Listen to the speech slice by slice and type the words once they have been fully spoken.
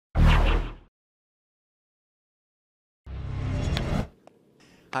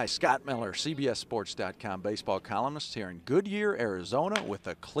Hi, Scott Miller, CBSSports.com baseball columnist here in Goodyear, Arizona with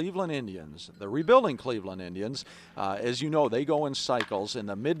the Cleveland Indians, the rebuilding Cleveland Indians. As you know, they go in cycles. In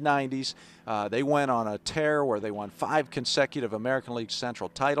the mid-90s, they went on a tear where they won 5 consecutive American League Central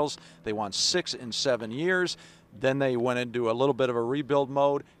titles. They won 6 in 7 years. Then they went into a little bit of a rebuild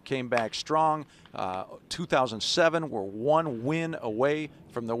mode, came back strong. 2007 were 1 win away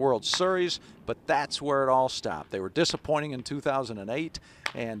from the World Series, but that's where it all stopped. They were disappointing in 2008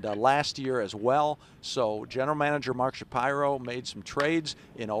 and last year as well. So general manager Mark Shapiro made some trades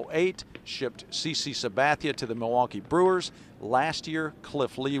in 08, shipped CC Sabathia to the Milwaukee Brewers. Last year,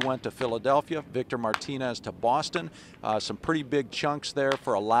 Cliff Lee went to Philadelphia, Victor Martinez to Boston. Some pretty big chunks there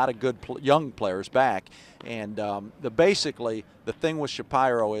for a lot of good young players back. And basically, the thing with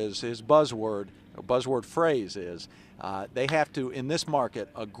Shapiro is his buzzword phrase is they have to, in this market,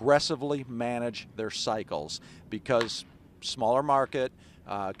 aggressively manage their cycles because smaller market,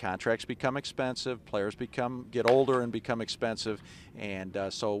 contracts become expensive, players get older and become expensive, and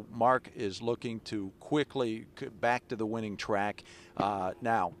so Mark is looking to quickly back to the winning track.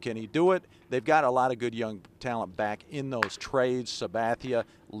 Now, can he do it? They've got a lot of good young talent back in those trades, Sabathia,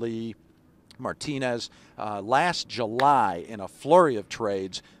 Lee, Martinez. Last July, in a flurry of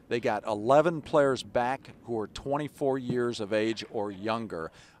trades, they got 11 players back who are 24 years of age or younger.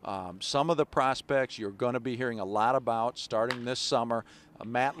 Some of the prospects you're going to be hearing a lot about starting this summer.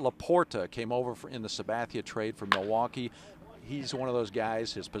 Matt Laporta came over in the Sabathia trade from Milwaukee. He's one of those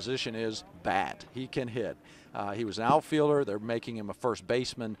guys, his position is bat. He can hit. He was an outfielder. They're making him a first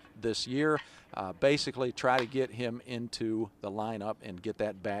baseman this year. Basically try to get him into the lineup and get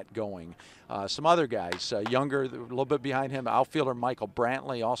that bat going. Some other guys, younger, a little bit behind him, outfielder Michael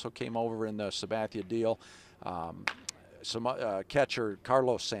Brantley also came over in the Sabathia deal. Some catcher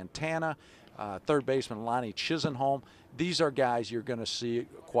Carlos Santana, third baseman Lonnie Chisenholm. These are guys you're going to see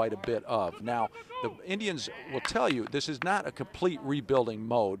quite a bit of. Now, the Indians will tell you this is not a complete rebuilding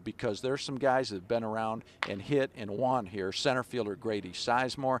mode because there's some guys that have been around and hit and won here. Center fielder Grady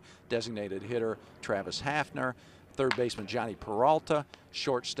Sizemore, designated hitter Travis Hafner, third baseman Johnny Peralta,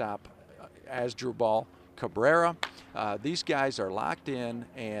 shortstop Asdrubal Cabrera. These guys are locked in,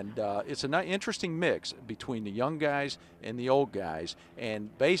 and it's an interesting mix between the young guys and the old guys.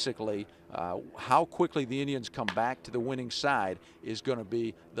 And basically, how quickly the Indians come back to the winning side is going to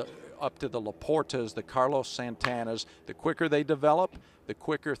be up to the Laportas, the Carlos Santanas. The quicker they develop, the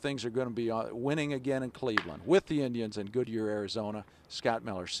quicker things are going to be winning again in Cleveland. With the Indians in Goodyear, Arizona, Scott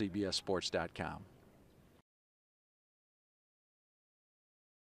Miller, CBSSports.com.